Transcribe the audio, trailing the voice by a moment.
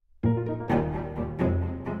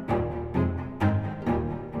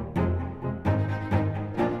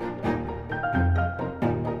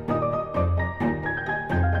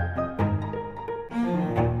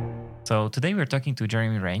So today we're talking to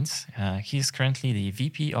Jeremy Rains. He's currently the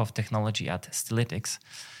VP of Technology at Stylytics.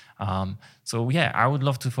 I would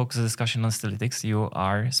love to focus the discussion on Stylytics. You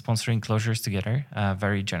are sponsoring Clojure together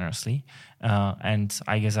very generously. And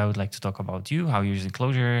I guess I would like to talk about you, how you're using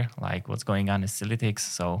Clojure, like what's going on at Stylytics.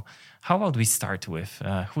 So how about we start with,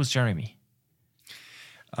 who's Jeremy?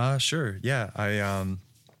 Sure. Yeah.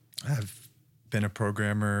 I've been a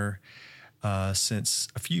programmer since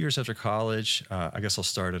a few years after college. I guess I'll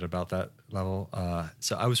start at about that level.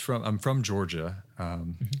 I'm from Georgia,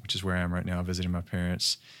 which is where I am right now, visiting my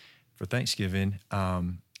parents for Thanksgiving.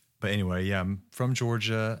 But anyway, yeah, I'm from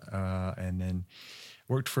Georgia, and then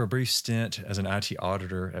worked for a brief stint as an IT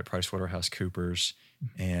auditor at PricewaterhouseCoopers,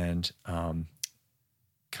 and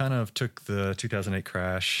kind of took the 2008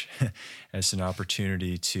 crash as an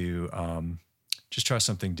opportunity to just try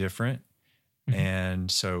something different. And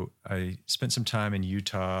so I spent some time in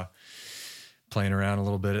Utah playing around a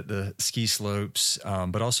little bit at the ski slopes,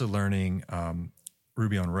 but also learning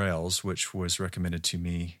Ruby on Rails, which was recommended to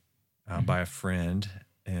me by a friend.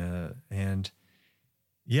 It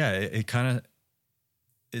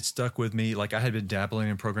stuck with me. Like, I had been dabbling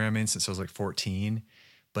in programming since I was like 14,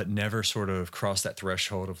 but never sort of crossed that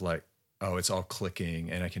threshold of like, oh, it's all clicking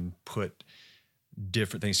and I can put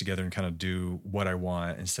different things together and kind of do what I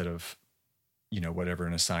want instead of, whatever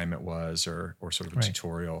an assignment was or sort of a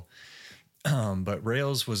tutorial. But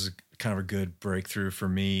Rails was kind of a good breakthrough for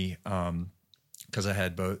me because I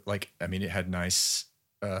had both. It had nice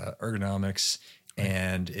ergonomics,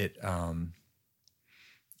 and it,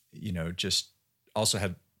 just also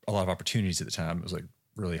had a lot of opportunities at the time. It was like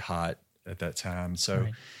really hot at that time, so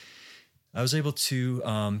I was able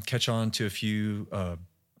to catch on to a few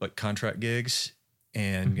contract gigs.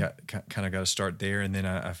 And got a start there. And then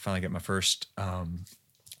I finally got my first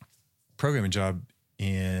programming job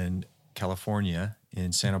in California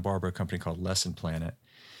in Santa Barbara, a company called Lesson Planet.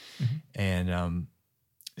 And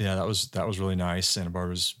that was really nice. Santa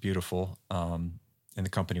Barbara was beautiful. And the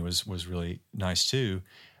company was really nice too.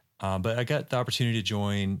 But I got the opportunity to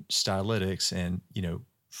join Stylytics, and,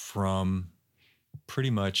 from pretty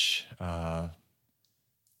much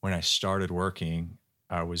when I started working,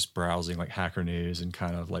 I was browsing like Hacker News and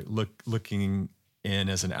kind of like looking in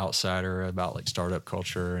as an outsider about like startup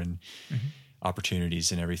culture and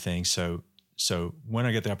opportunities and everything. So when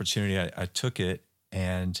I got the opportunity, I took it,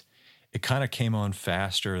 and it kind of came on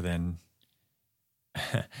faster than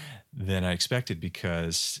I expected,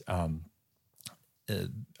 because I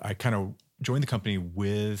kind of joined the company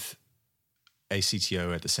with a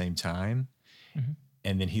CTO at the same time,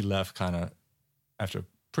 and then he left kind of after a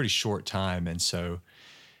pretty short time, and so.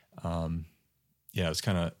 I was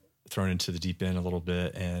kind of thrown into the deep end a little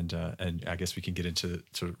bit, and I guess we can get into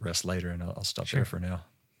the rest later, and I'll stop there for now.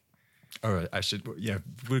 All right,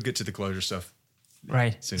 we'll get to the Clojure stuff.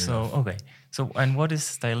 Right. And what is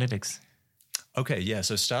Stylytics? Okay, yeah.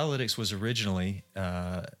 So Stylytics was originally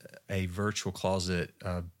a virtual closet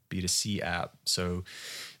B2C app. So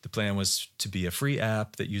the plan was to be a free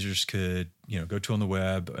app that users could, go to on the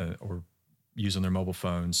web or use on their mobile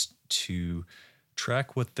phones to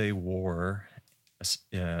track what they wore,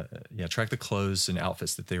 track the clothes and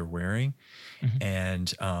outfits that they were wearing.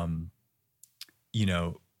 And,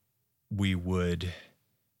 we would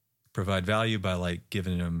provide value by like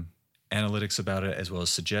giving them analytics about it, as well as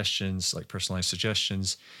suggestions, like personalized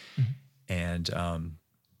suggestions, and,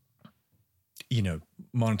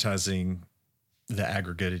 monetizing the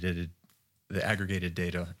aggregated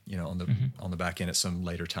data, on the back end at some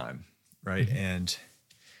later time. Right. And,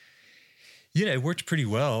 it worked pretty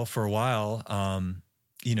well for a while.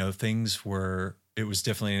 It was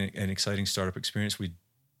definitely an exciting startup experience. We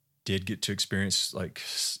did get to experience like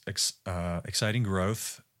exciting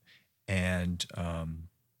growth and,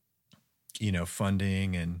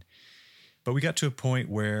 funding, but we got to a point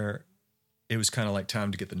where it was kind of like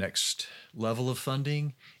time to get the next level of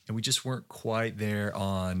funding, and we just weren't quite there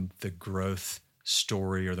on the growth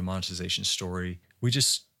story or the monetization story. We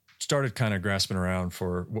just started kind of grasping around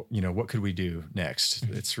for, what could we do next?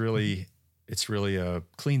 It's really a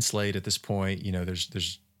clean slate at this point.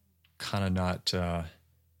 There's kind of not a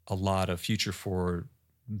lot of future for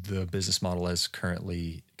the business model as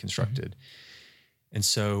currently constructed. And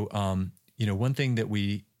so, one thing that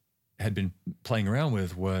we had been playing around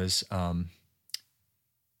with was, can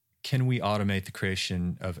we automate the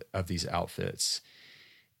creation of these outfits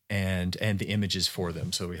and the images for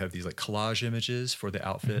them? So we have these like collage images for the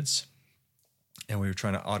outfits, and we were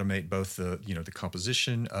trying to automate both the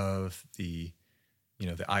composition of the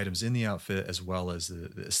items in the outfit, as well as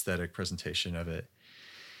the aesthetic presentation of it.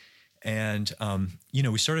 And,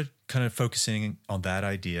 we started kind of focusing on that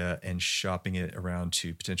idea and shopping it around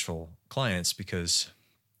to potential clients because,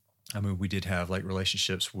 we did have like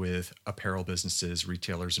relationships with apparel businesses,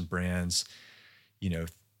 retailers, and brands,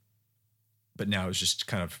 but now it's just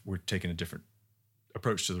kind of, we're taking a different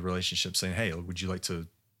approach to the relationship, saying, hey, would you like to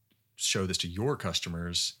show this to your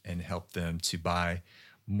customers and help them to buy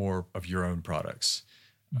more of your own products?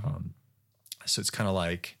 So it's kind of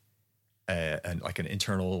like an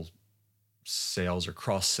internal sales or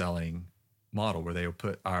cross-selling model where they will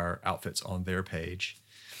put our outfits on their page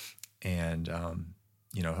and,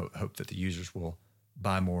 hope that the users will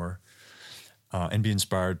buy more and be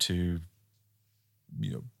inspired to,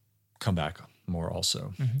 come back more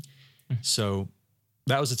also. So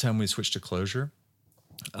that was the time we switched to Clojure.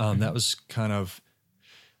 That was kind of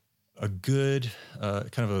a good,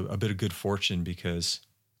 a bit of good fortune because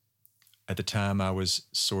at the time I was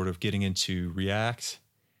sort of getting into React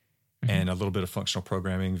and a little bit of functional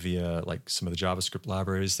programming via like some of the JavaScript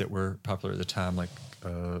libraries that were popular at the time, like,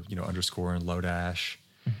 Underscore and Lodash.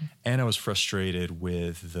 And I was frustrated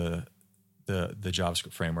with the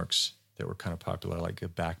JavaScript frameworks that were kind of popular, like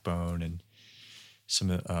Backbone and some,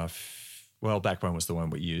 Backbone was the one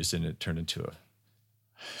we used and it turned into a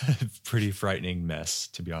pretty frightening mess,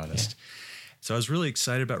 to be honest. Yeah. So I was really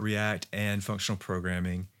excited about React and functional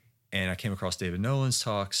programming. And I came across David Nolan's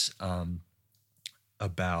talks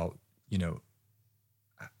about,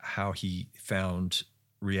 how he found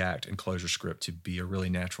React and ClojureScript to be a really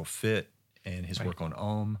natural fit and his work on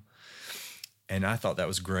Ohm. And I thought that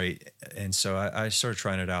was great. And so I started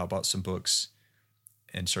trying it out, bought some books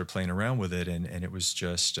and started playing around with it. And it was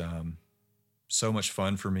just so much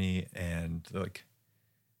fun for me and like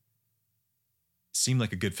seemed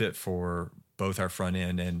like a good fit for both our front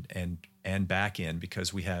end and back end,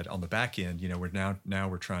 because we had on the back end, we're now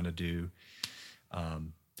we're trying to do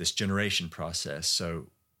this generation process. So,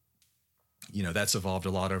 that's evolved a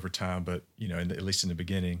lot over time, but, at least in the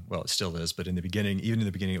beginning, well, it still is, but even in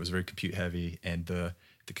the beginning, it was very compute heavy, and the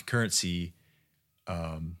concurrency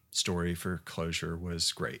story for Clojure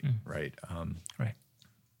was great. Right. Right.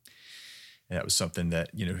 And that was something that,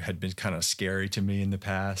 had been kind of scary to me in the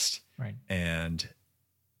past. Right. And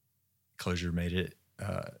Clojure made it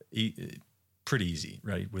pretty easy,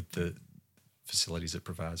 right, with the facilities it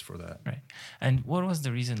provides for that. Right. And what was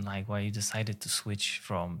the reason, like, why you decided to switch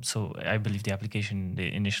from, so I believe the application,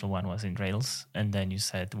 the initial one was in Rails, and then you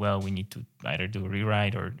said, well, we need to either do a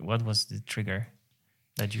rewrite, or what was the trigger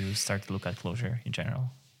that you start to look at Clojure in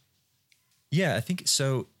general? Yeah, I think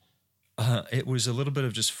so. It was a little bit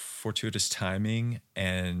of just fortuitous timing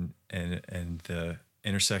and the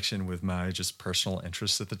intersection with my just personal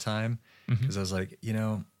interests at the time, because I was like,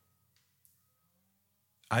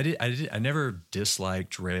 I never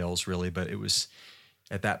disliked Rails really, but it was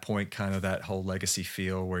at that point kind of that whole legacy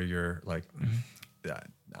feel where you're like,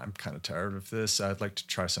 I'm kind of tired of this. I'd like to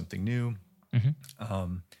try something new.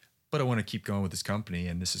 But I want to keep going with this company,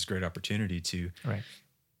 and this is a great opportunity to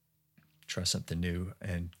try something new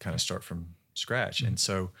and kind of start from scratch. And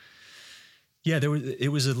so, yeah, it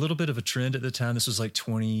was a little bit of a trend at the time. This was like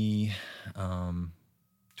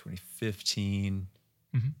 2015.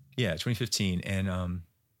 Yeah, 2015. And,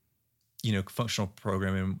 functional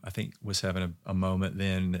programming, I think, was having a moment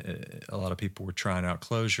then. A lot of people were trying out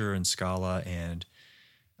Clojure and Scala and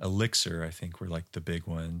Elixir, I think, were like the big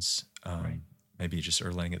ones. Maybe just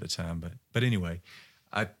Erlang at the time. But anyway,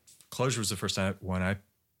 Clojure was the first one I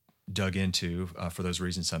dug into for those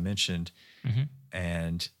reasons I mentioned.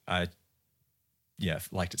 And I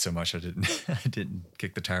liked it so much I didn't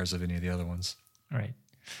kick the tires of any of the other ones. Right.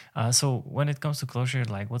 So when it comes to Clojure,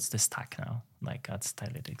 like, what's the stack now, like at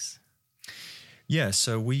Stylytics? Yeah,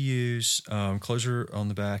 so we use Clojure on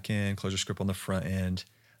the back end, ClojureScript on the front end,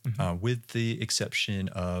 with the exception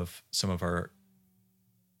of some of our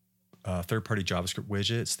third-party JavaScript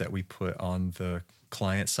widgets that we put on the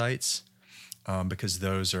client sites, because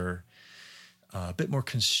those are a bit more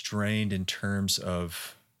constrained in terms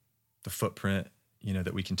of the footprint,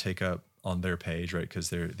 that we can take up on their page, right?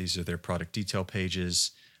 Because these are their product detail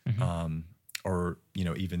pages, or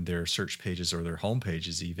even their search pages or their home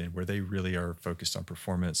pages, even where they really are focused on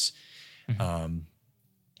performance. And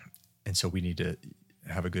so we need to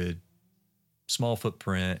have a good small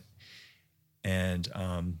footprint, and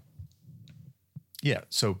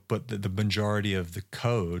but the majority of the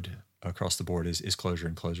code across the board is Clojure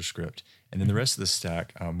and ClojureScript, and then the rest of the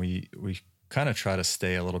stack, we kind of try to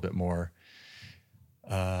stay a little bit more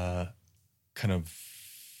kind of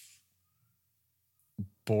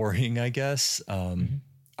boring, I guess.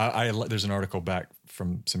 There's an article back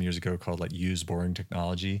from some years ago called like "Use Boring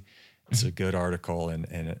Technology." It's a good article,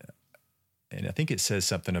 and and I think it says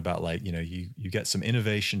something about like, you get some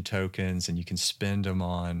innovation tokens and you can spend them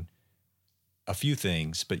on a few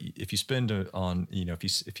things, but if you spend it on,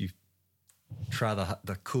 if you try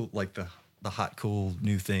the cool, like the hot, cool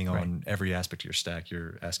new thing on every aspect of your stack,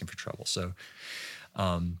 you're asking for trouble. So,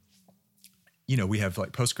 we have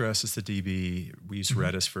like Postgres as the DB. We use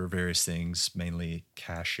Redis for various things, mainly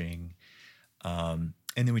caching. And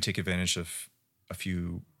then we take advantage of a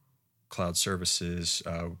few cloud services,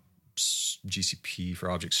 GCP for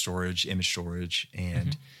object storage, image storage,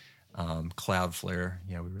 and Cloudflare.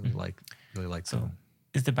 Yeah, we really like So them.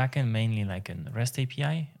 is the backend mainly like a REST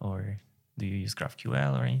API, or do you use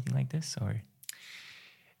GraphQL or anything like this? Or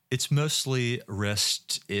it's mostly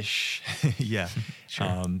REST-ish. Yeah.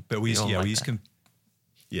 Sure. But we use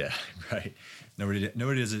Yeah. Right. Nobody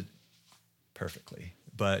does it perfectly.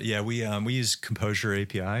 But yeah, we use Composure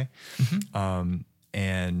API.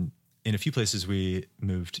 And in a few places we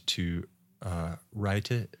moved to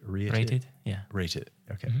Rate It. Yeah. Rate It.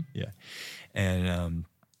 Okay. Yeah. And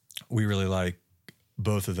we really like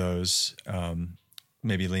both of those,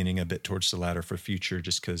 maybe leaning a bit towards the latter for future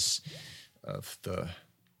just because of the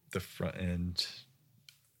front end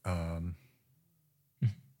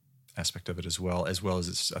aspect of it as well as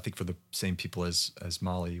it's, I think, for the same people as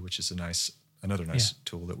Molly, which is another nice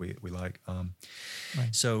tool that we like.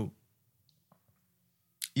 So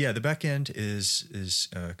yeah, the back end is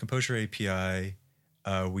Composure API.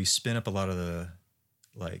 We spin up a lot of the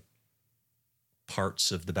like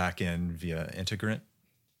parts of the back end via Integrant.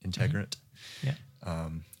 Yeah.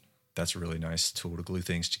 That's a really nice tool to glue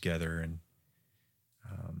things together and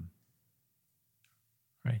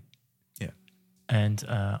right. Yeah. And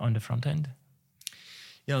on the front end?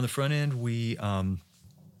 Yeah, on the front end we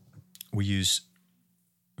use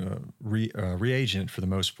Reagent for the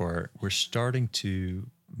most part. We're starting to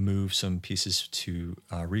move some pieces to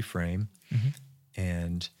Reframe,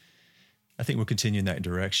 and I think we'll continue in that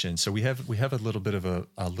direction. So we have a little bit of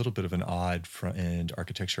an odd front end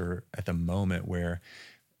architecture at the moment where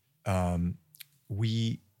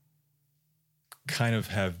we kind of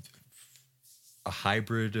have a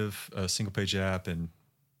hybrid of a single page app and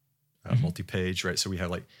multi-page, right? So we have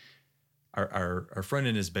like our front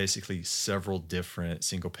end is basically several different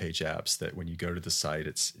single page apps that when you go to the site,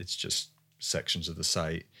 it's just sections of the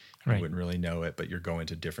site. You wouldn't really know it, but you're going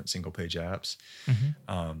to different single page apps,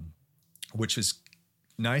 which is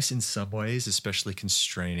nice in some ways, especially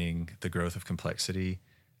constraining the growth of complexity.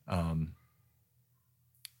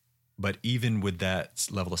 But even with that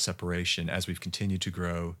level of separation, as we've continued to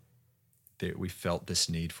grow, we felt this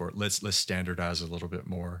need for let's standardize a little bit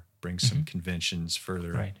more, bring some conventions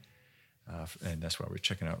further. Right. And that's why we're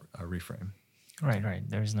checking out Reframe. Right.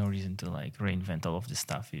 There's no reason to like reinvent all of this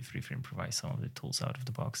stuff if Reframe provides some of the tools out of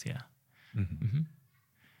the box. Yeah.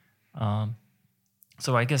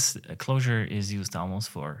 So I guess Clojure is used almost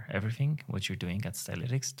for everything what you're doing at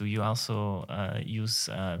Stylytics. Do you also use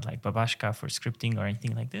like Babashka for scripting or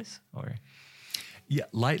anything like this? Or yeah,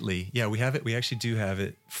 lightly. Yeah, we have it. We actually do have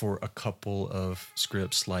it for a couple of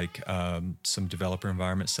scripts, like some developer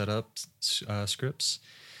environment setup scripts.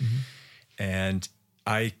 And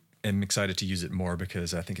I am excited to use it more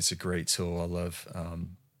because I think it's a great tool. I love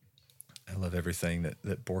everything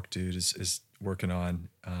that Bork Dude is working on.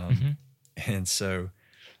 And so,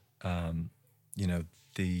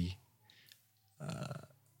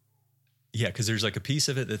 because there's like a piece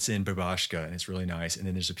of it that's in Babashka and it's really nice. And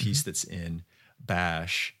then there's a piece that's in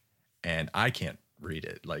Bash and I can't read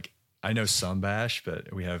it. Like I know some Bash,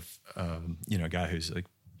 but we have, a guy who's like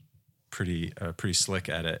pretty slick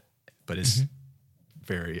at it, but it's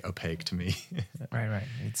very opaque to me. Right.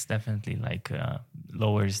 It's definitely like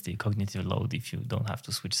lowers the cognitive load if you don't have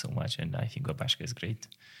to switch so much. And I think Babashka is great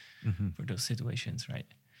for those situations, right?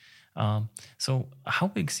 So how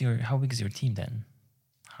big is your team then?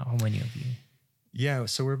 How many of you? Yeah,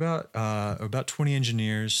 so we're about 20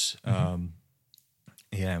 engineers.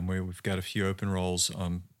 And we've got a few open roles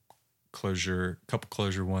on Clojure, a couple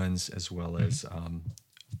Clojure ones, as well as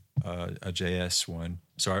a JS one.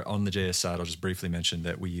 So on the JS side, I'll just briefly mention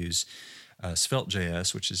that we use Svelte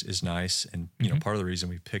JS, which is nice. And part of the reason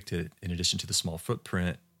we picked it, in addition to the small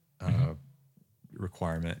footprint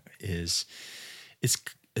requirement, is it's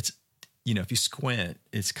if you squint,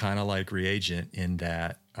 it's kind of like Reagent in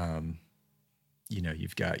that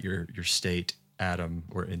you've got your state atom,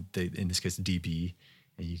 or in this case DB,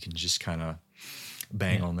 and you can just kind of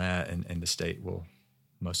bang on that, and the state will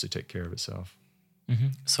mostly take care of itself.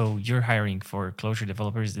 So you're hiring for Clojure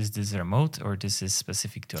developers. Is this remote, or this is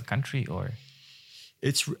specific to a country, or?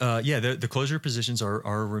 It's the Clojure positions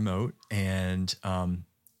are remote, and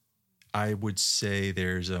I would say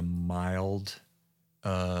there's a mild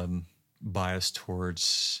bias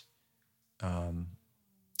towards,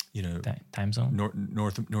 Time zone.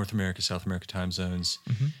 North America, South America time zones.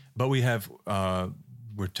 Mm-hmm. But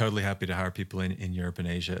we're totally happy to hire people in Europe and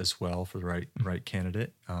Asia as well for the right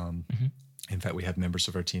candidate. Mm-hmm. In fact, we have members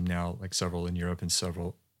of our team now, like several in Europe and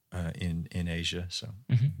several in Asia. So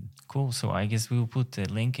Cool. So I guess we will put the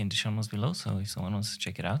link in the show notes below. So if someone wants to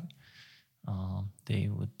check it out, they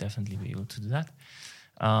would definitely be able to do that.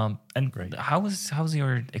 And Great. How's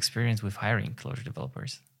your experience with hiring Clojure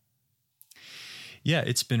developers? Yeah,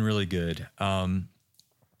 it's been really good. From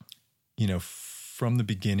the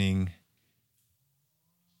beginning,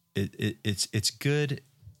 it's good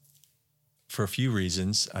for a few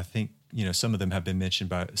reasons. I think some of them have been mentioned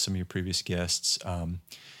by some of your previous guests.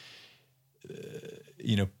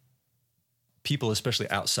 People, especially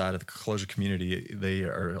outside of the Clojure community, they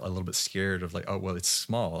are a little bit scared of like, oh, well, it's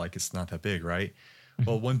small, like it's not that big, right? Mm-hmm.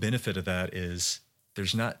 Well, one benefit of that is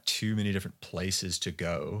there's not too many different places to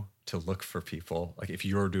go to look for people. Like if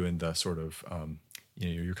you're doing the sort of,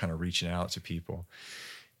 you're kind of reaching out to people,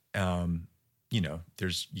 I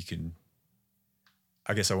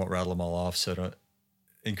guess I won't rattle them all off so don't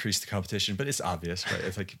increase the competition, but it's obvious, right?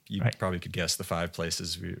 It's like you probably could guess the 5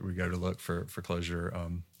 places we go to look for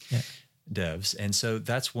Clojure devs. And so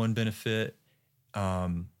that's one benefit.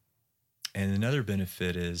 And another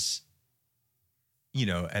benefit is,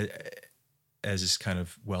 as is kind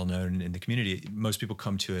of well known in the community, most people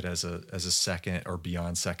come to it as a second or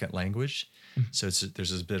beyond second language. Mm-hmm. So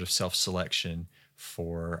there's a bit of self-selection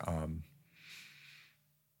for,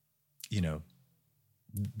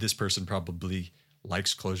 this person probably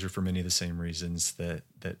likes Clojure for many of the same reasons that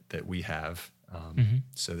we have.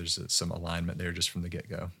 So there's some alignment there just from the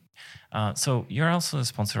get-go. So you're also a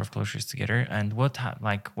sponsor of Clojures Together, and what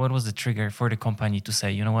was the trigger for the company to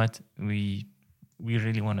say, you know what, we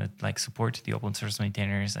really want to support the open source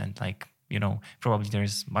maintainers, and probably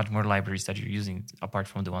there's much more libraries that you're using apart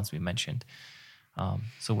from the ones we mentioned.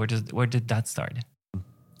 So where did that start?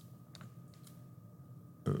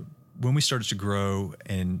 When we started to grow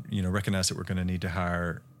and recognize that we're going to need to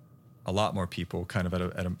hire a lot more people, kind of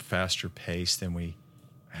at a faster pace than we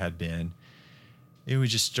had been, we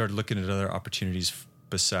just started looking at other opportunities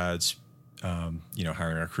besides,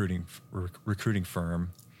 hiring a recruiting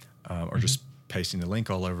firm, or just pasting the link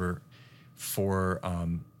all over for,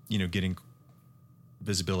 getting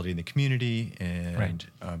visibility in the community and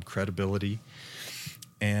credibility.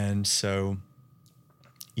 And so,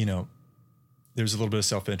 there's a little bit of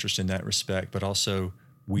self-interest in that respect, but also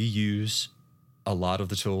we use a lot of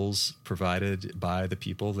the tools provided by the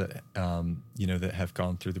people that, that have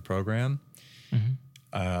gone through the program.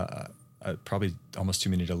 Mm-hmm. Probably almost too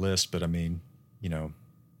many to list, but I mean,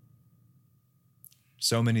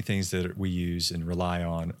 so many things that we use and rely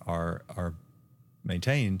on are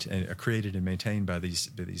maintained and are created and maintained by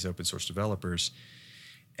these open source developers.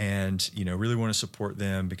 And, really want to support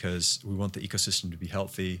them because we want the ecosystem to be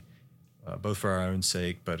healthy, both for our own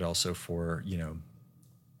sake, but also for,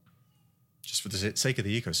 just for the sake of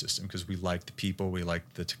the ecosystem, because we like the people, we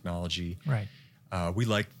like the technology. Right. We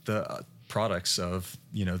like the products of,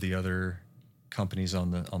 the other companies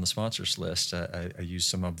on the sponsors list. I use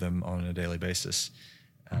some of them on a daily basis.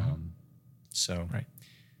 Right.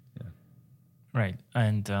 Yeah. Right.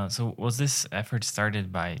 And so was this effort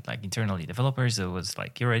started by internally developers, or was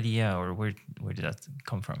your idea, or where did that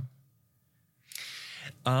come from?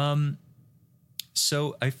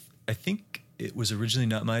 So I think it was originally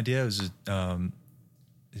not my idea. It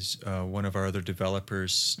was one of our other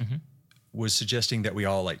developers was suggesting that we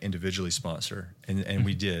all individually sponsor, and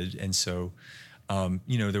we did. And so,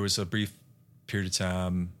 there was a brief period of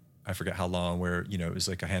time, I forget how long, where it was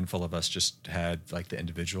a handful of us just had the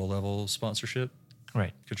individual level sponsorship,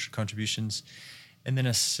 right, contributions, and then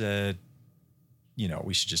I said,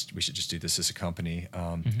 we should just do this as a company.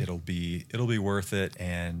 It'll be worth it,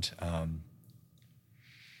 and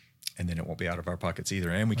then it won't be out of our pockets either,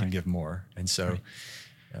 and we can give more. And so,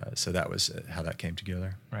 so that was how that came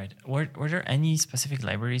together. Right. Were there any specific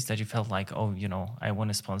libraries that you felt like, oh, I want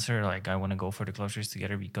to sponsor, I want to go for the Clojures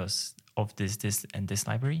Together because of this, and this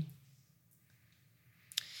library?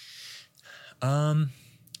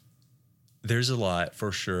 There's a lot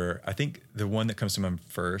for sure. I think the one that comes to mind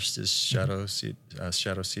first is Shadow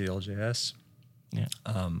CLJS. Yeah.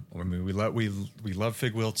 We love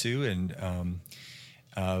Figwheel too, and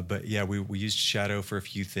but yeah, we used Shadow for a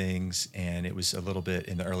few things, and it was a little bit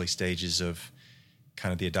in the early stages of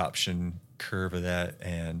kind of the adoption curve of that,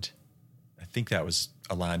 and I think that was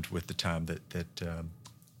aligned with the time that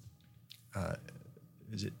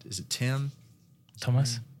is it Tim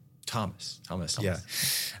Thomas? Thomas. Yeah.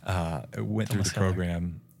 Went through Thomas the Heller.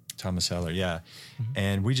 program. Thomas Heller, yeah.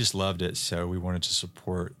 And we just loved it, so we wanted to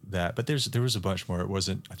support that. But there was a bunch more.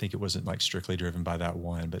 I think it wasn't like strictly driven by that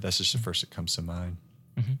one, but that's just the first that comes to mind.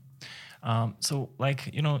 So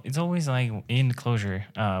like, it's always like in Clojure,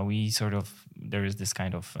 there is this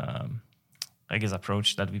kind of, I guess,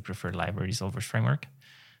 approach that we prefer libraries over framework.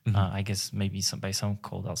 I guess maybe by some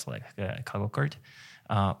code also like Cargo Card.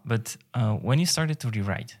 But when you started to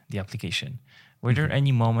rewrite the application, were there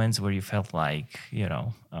any moments where you felt like,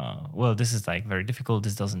 well, this is like very difficult,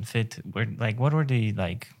 this doesn't fit? What were the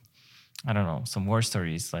like, I don't know, some war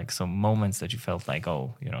stories, like some moments that you felt like,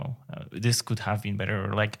 this could have been better?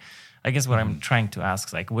 Or like, I guess what I'm trying to ask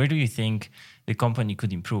is like, where do you think the company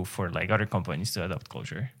could improve for like other companies to adopt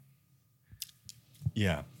Clojure?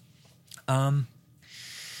 Yeah.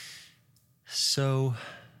 So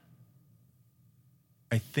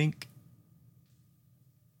I think,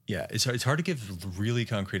 it's hard to give really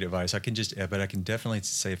concrete advice. I can definitely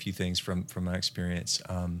say a few things from my experience.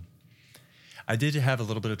 I did have a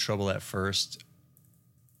little bit of trouble at first,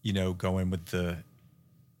 going with the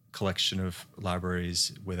collection of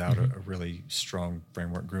libraries without a really strong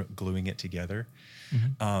framework gluing it together.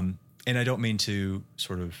 And I don't mean to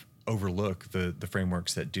sort of overlook the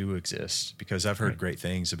frameworks that do exist, because I've heard great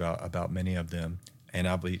things about many of them, and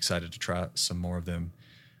I'll be excited to try some more of them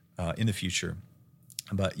in the future.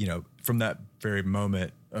 But, from that very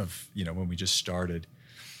moment of, when we just started,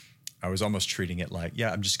 I was almost treating it like,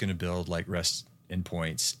 I'm just going to build like REST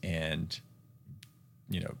endpoints and,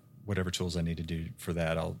 whatever tools I need to do for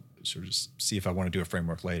that, I'll sort of see if I want to do a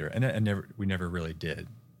framework later. And we never really did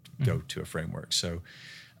go to a framework. So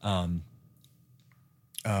I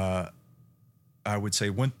would say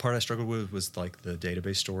one part I struggled with was like the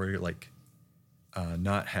database story, like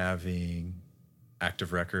not having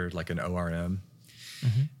active record, like an ORM.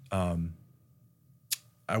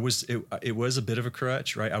 It was a bit of a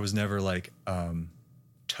crutch, right? I was never like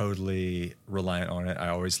totally reliant on it. I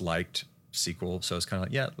always liked SQL, so it's kind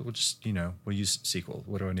of like, we'll just we'll use SQL.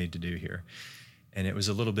 What do I need to do here? And it was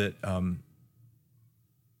a little bit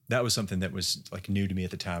that was something that was like new to me at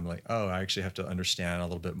the time. Like, I actually have to understand a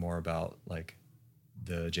little bit more about like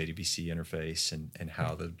the JDBC interface and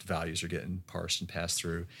how the values are getting parsed and passed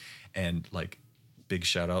through. And like, big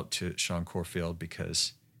shout out to Sean Corfield,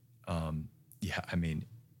 because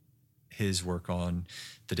his work on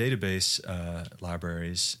the database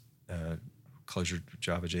libraries, Clojure,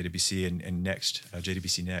 Java, JDBC, and Next,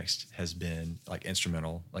 JDBC Next has been like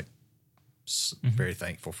instrumental. Like, very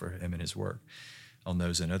thankful for him and his work on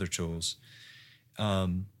those and other tools.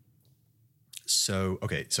 So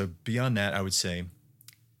beyond that, I would say,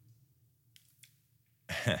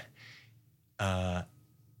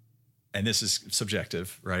 and this is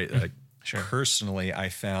subjective, right? Like, Sure. Personally, I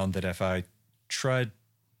found that if I tried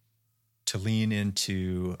to lean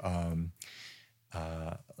into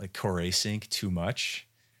like core async too much,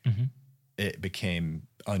 it became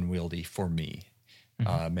unwieldy for me.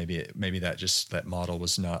 Maybe that model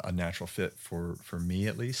was not a natural fit for me,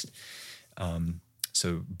 at least.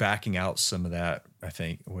 So backing out some of that, I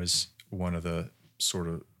think, was one of the sort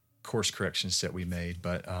of course corrections that we made.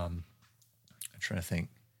 But I'm trying to think,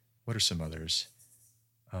 what are some others?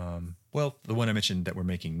 Well, the one I mentioned that we're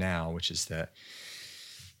making now, which is that,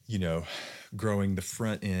 growing the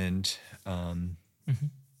front end,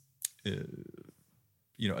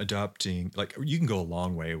 adopting, like, you can go a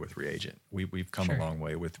long way with Reagent. We've come a long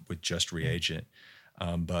way with just Reagent.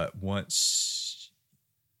 But once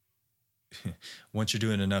you're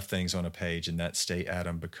doing enough things on a page and that state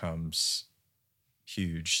atom becomes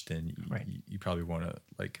huge, then you probably want to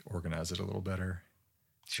like organize it a little better.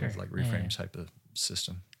 Sort of like Reframe type of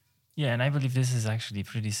system. Yeah, and I believe this is actually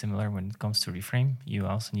pretty similar when it comes to Reframe. You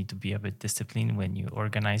also need to be a bit disciplined when you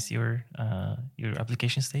organize your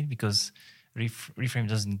application state, because Reframe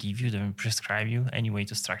doesn't give you, doesn't prescribe you any way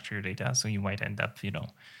to structure your data. So you might end up,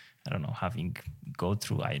 having go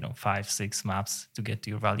through 5-6 maps to get to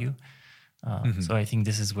your value. So I think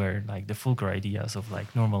this is where like the Fulcrum ideas of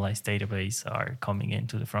like normalized database are coming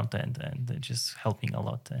into the front end, and they're just helping a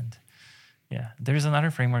lot. And there is another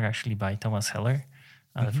framework actually by Thomas Heller,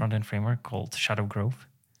 the front end framework called Shadow Grove,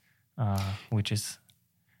 which is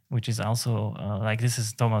also like, this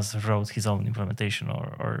is Thomas wrote his own implementation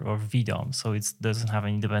or VDOM, so it doesn't have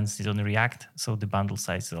any dependencies on React, so the bundle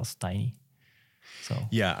size is also tiny. So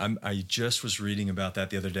I just was reading about that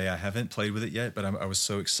the other day. I haven't played with it yet, but I was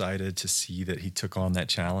so excited to see that he took on that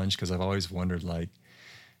challenge, because I've always wondered, like,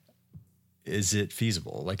 is it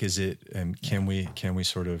feasible? Like, is it, and can we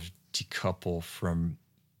sort of decouple from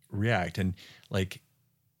React? And like,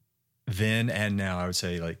 then and now, I would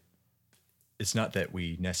say, like, it's not that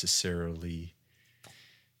we necessarily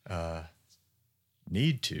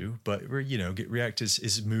need to, but we're, React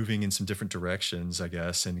is moving in some different directions, I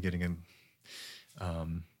guess, and getting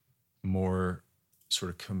more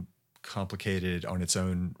sort of complicated on its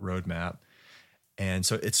own roadmap. And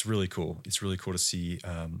so it's really cool. It's really cool to see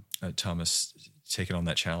Thomas taking on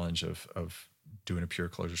that challenge of doing a pure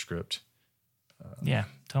ClojureScript.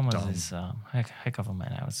 Thomas is a heck of a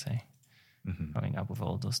man, I would say, coming up with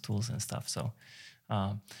all those tools and stuff. So,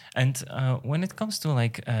 when it comes to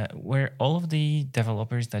were all of the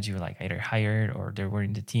developers that you either hired or they were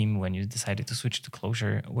in the team when you decided to switch to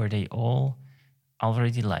Clojure, were they all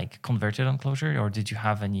already converted on Clojure, or did you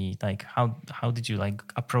have any how did you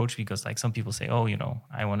approach? Because some people say, oh,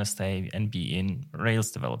 I want to stay and be in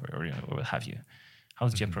Rails developer or what have you. How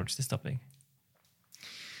did you approach this topic?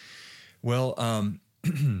 Well,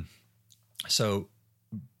 so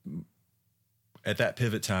at that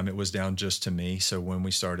pivot time, it was down just to me. So when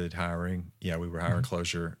we started hiring, we were hiring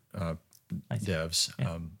Clojure devs.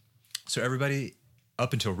 Yeah. So everybody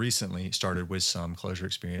up until recently started with some Clojure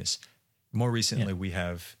experience. More recently, we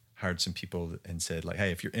have hired some people and said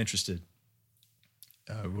hey, if you're interested,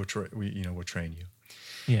 we'll train you.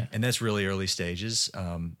 Yeah, and that's really early stages.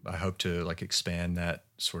 I hope to expand that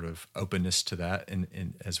sort of openness to that,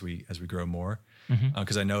 and as we grow more,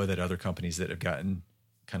 because I know that other companies that have gotten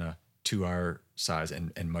kind of to our size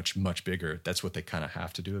and much bigger, that's what they kind of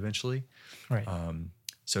have to do eventually. Right.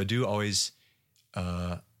 So I do always.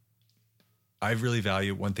 I really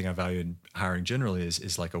value one thing I value in hiring generally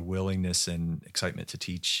is a willingness and excitement to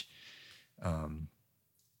teach, and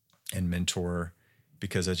mentor,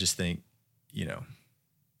 because I just think,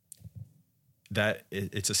 that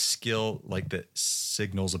it's a skill that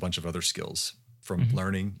signals a bunch of other skills, from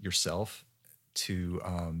learning yourself to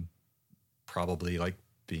probably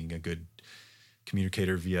being a good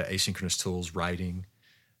communicator via asynchronous tools, writing.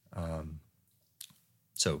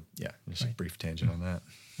 So yeah, just a brief tangent on that.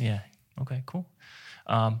 Yeah. Okay, cool.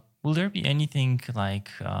 Will there be anything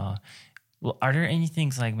are there any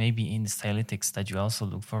things maybe in Stylytics that you also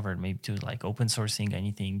look forward maybe to open sourcing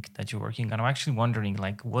anything that you're working on? I'm actually wondering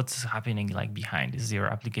what's happening behind. Is your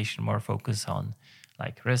application more focused on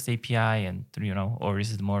REST API and or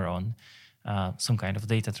is it more on some kind of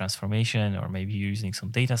data transformation, or maybe you're using some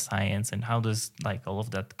data science, and how does all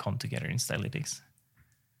of that come together in Stylytics?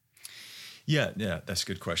 Yeah, that's a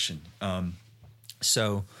good question.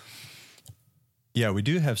 So we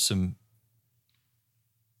do have some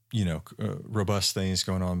robust things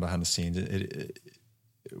going on behind the scenes.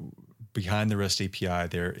 Behind the REST API,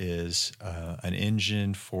 there is an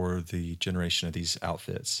engine for the generation of these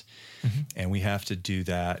outfits. And we have to do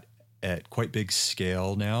that at quite big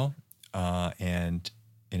scale now, and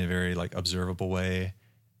in a very observable way,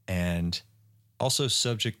 and also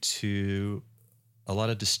subject to a lot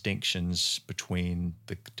of distinctions between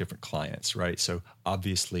the different clients, right? So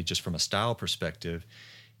obviously, just from a style perspective,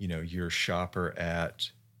 your shopper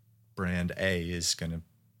at brand A is going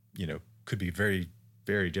to, could be very,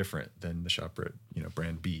 very different than the shopper at,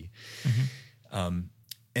 brand B. And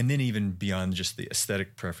then even beyond just the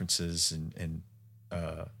aesthetic preferences and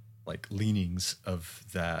leanings of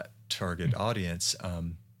that target audience,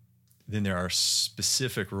 then there are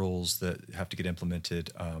specific rules that have to get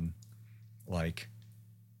implemented.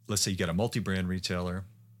 Let's say you got a multi-brand retailer,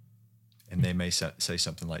 and they may say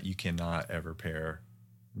something like, you cannot ever pair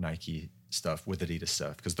Nike stuff with Adidas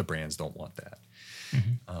stuff because the brands don't want that.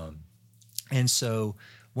 And so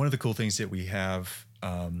one of the cool things that we have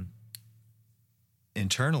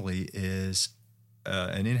internally is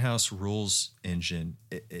an in-house rules engine.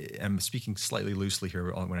 I'm speaking slightly loosely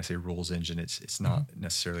here when I say rules engine. It's not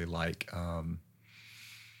necessarily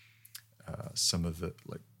some of the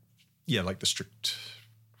the strict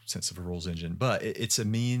sense of a rules engine, but it's a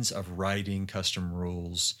means of writing custom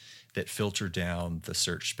rules that filter down the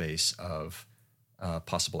search space of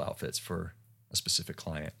possible outfits for a specific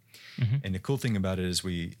client. And the cool thing about it is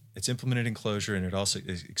it's implemented in Clojure, and it also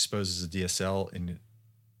exposes a DSL in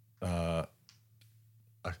a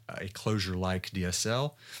Clojure-like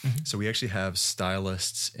DSL. So we actually have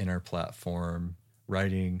stylists in our platform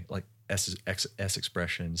writing S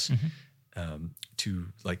expressions to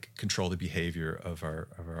control the behavior of our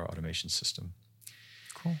automation system.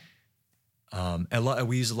 Cool.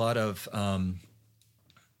 We use a lot of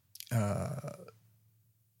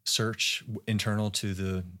search internal to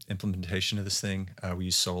the implementation of this thing. We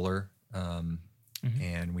use Solr,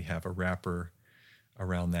 and we have a wrapper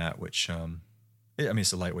around that, which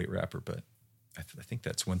it's a lightweight wrapper, but I think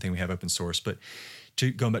that's one thing we have open source. But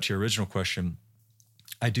going back to your original question,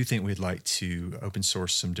 I do think we'd like to open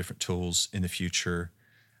source some different tools in the future.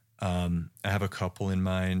 I have a couple in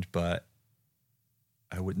mind, but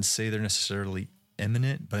I wouldn't say they're necessarily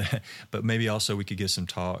imminent, but maybe also we could give some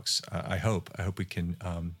talks. I hope we can,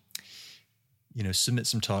 submit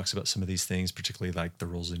some talks about some of these things, particularly like the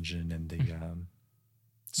rules engine and the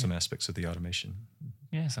some aspects of the automation.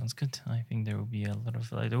 Yeah, sounds good. I think there will be a lot of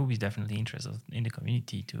there will be definitely interest in the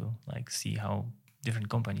community to see how different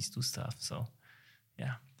companies do stuff. So,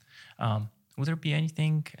 yeah. Would there be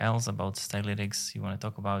anything else about Stylytics you want to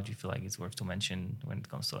talk about? Do you feel like it's worth to mention when it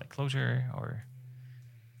comes to Clojure, or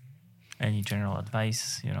any general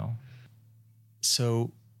advice?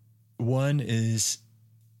 So, one is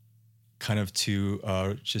kind of to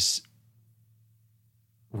just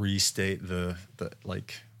restate the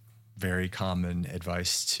very common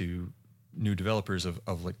advice to new developers of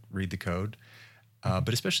read the code,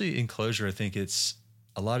 but especially in Clojure, I think it's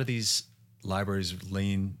a lot of these libraries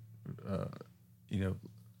lean, a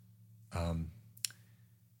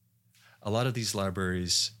lot of these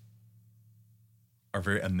libraries are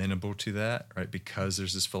very amenable to that, right? Because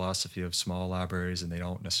there's this philosophy of small libraries and they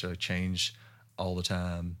don't necessarily change all the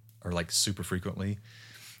time or super frequently.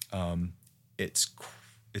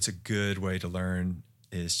 It's a good way to learn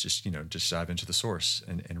is just dive into the source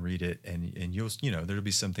and read it, and you'll there'll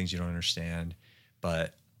be some things you don't understand,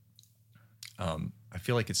 but I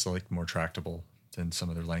feel like it's more tractable than some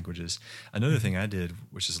other languages. Another thing I did,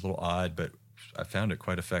 which is a little odd, but I found it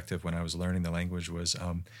quite effective when I was learning the language, was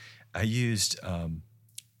I used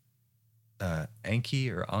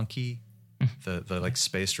Anki or Anki, the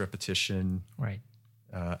spaced repetition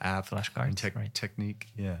app flashcards technique.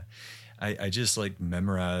 Yeah. I just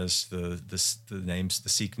memorized the names, the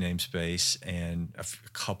Seek namespace, and a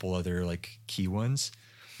couple other key ones,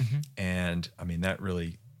 and I mean that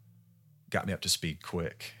really got me up to speed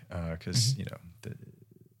quick because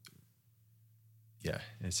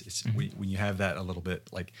it's when you have that a little bit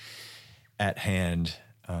at hand,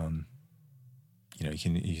 you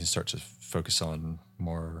can start to focus on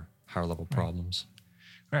more higher level problems.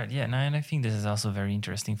 Right, yeah, and I think this is also very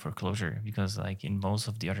interesting for Clojure because in most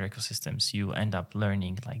of the other ecosystems, you end up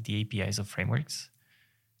learning the APIs of frameworks,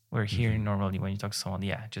 where here normally when you talk to someone,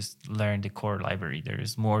 just learn the core library. There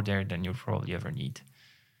is more there than you probably ever need.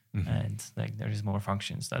 And there is more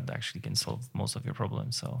functions that actually can solve most of your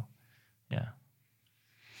problems. So, yeah.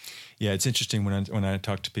 Yeah, it's interesting when I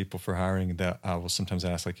talk to people for hiring that I will sometimes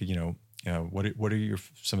ask what are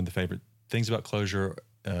some of the favorite things about Clojure?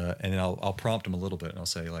 And then I'll prompt them a little bit, and I'll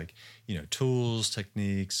say tools,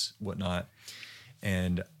 techniques, whatnot.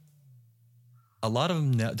 And a lot of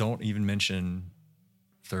them don't even mention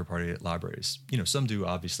third-party libraries. Some do,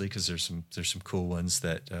 obviously, because there's some cool ones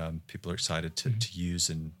that people are excited to use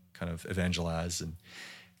and kind of evangelize and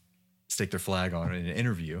stake their flag on in an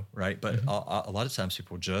interview, right? But a lot of times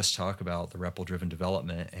people just talk about the REPL-driven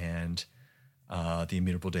development and the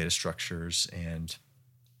immutable data structures and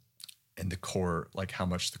the core, how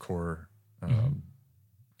much the core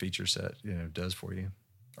feature set does for you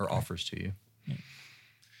or offers to you.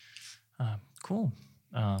 Yeah. Cool.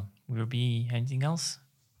 Will there be anything else?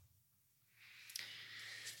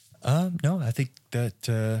 No, I think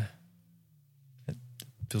that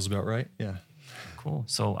feels about right. Yeah. Cool.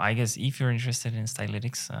 So I guess if you're interested in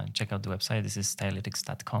Stylytics, check out the website. This is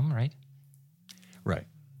stylytics.com, right? Right.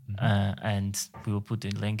 And we will put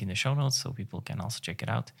the link in the show notes so people can also check it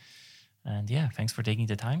out. And thanks for taking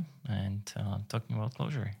the time and talking about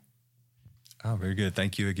Clojure. Oh, very good.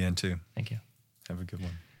 Thank you again, too. Thank you. Have a good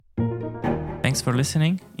one. Thanks for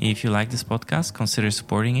listening. If you like this podcast, consider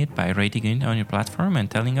supporting it by rating it on your platform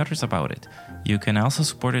and telling others about it. You can also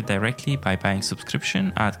support it directly by buying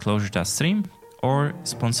subscription at clojure.stream or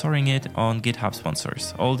sponsoring it on GitHub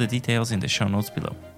Sponsors. All the details in the show notes below.